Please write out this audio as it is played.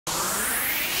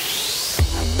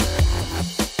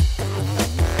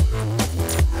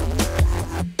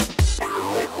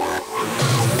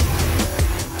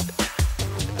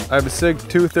I have a SIG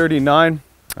 239.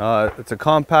 It's a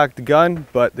compact gun,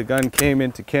 but the gun came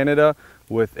into Canada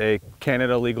with a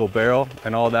Canada legal barrel,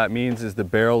 and all that means is the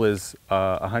barrel is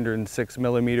 106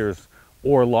 millimeters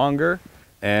or longer,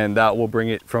 and that will bring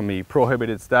it from a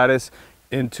prohibited status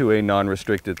into a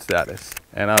non-restricted status.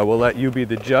 And I will let you be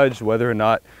the judge whether or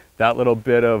not that little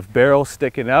bit of barrel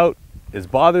sticking out is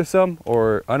bothersome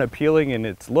or unappealing in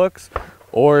its looks,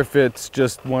 or if it's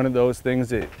just one of those things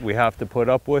that we have to put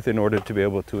up with in order to be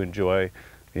able to enjoy,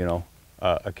 you know,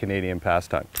 a Canadian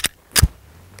pastime.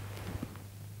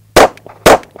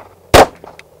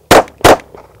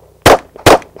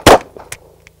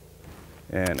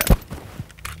 And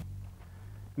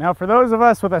now for those of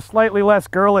us with a slightly less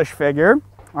girlish figure,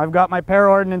 I've got my Para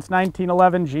Ordnance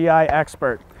 1911 GI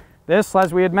Expert. This,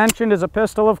 as we had mentioned, is a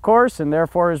pistol, of course, and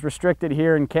therefore is restricted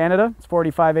here in Canada. It's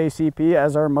 45 ACP,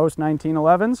 as are most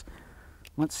 1911s.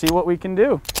 Let's see what we can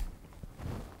do.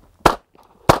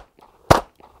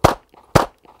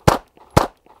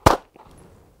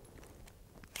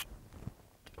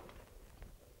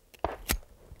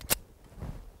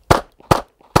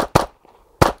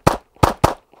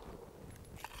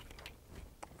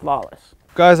 Flawless.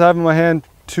 guys, I have in my hand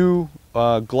two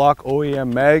Glock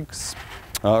OEM mags,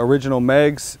 original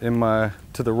mags.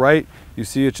 To the right, you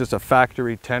see it's just a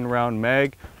factory 10-round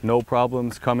mag. No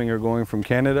problems coming or going from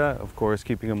Canada. Of course,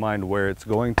 keeping in mind where it's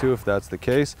going to, if that's the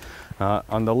case.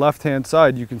 On the left-hand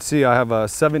side, you can see I have a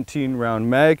 17-round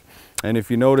mag. And if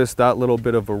you notice, that little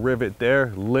bit of a rivet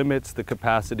there limits the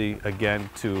capacity again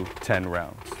to 10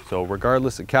 rounds. So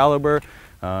regardless of caliber,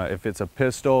 if it's a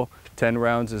pistol, 10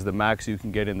 rounds is the max you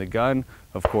can get in the gun.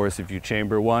 Of course, if you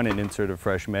chamber one and insert a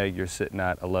fresh mag, you're sitting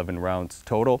at 11 rounds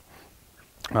total.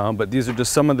 But these are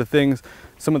just some of the things,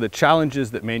 some of the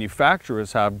challenges that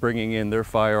manufacturers have bringing in their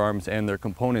firearms and their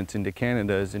components into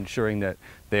Canada, is ensuring that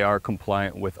they are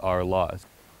compliant with our laws.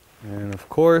 And of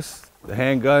course, the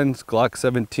handguns, Glock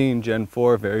 17 Gen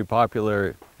 4, very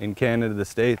popular in Canada, the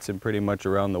States, and pretty much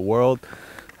around the world.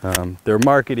 Their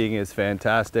marketing is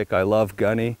fantastic. I love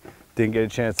Gunny. Didn't get a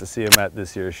chance to see him at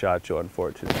this year's SHOT Show,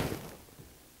 unfortunately.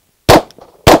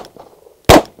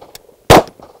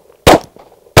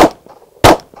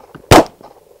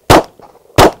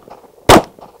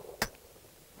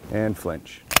 And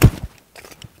flinch.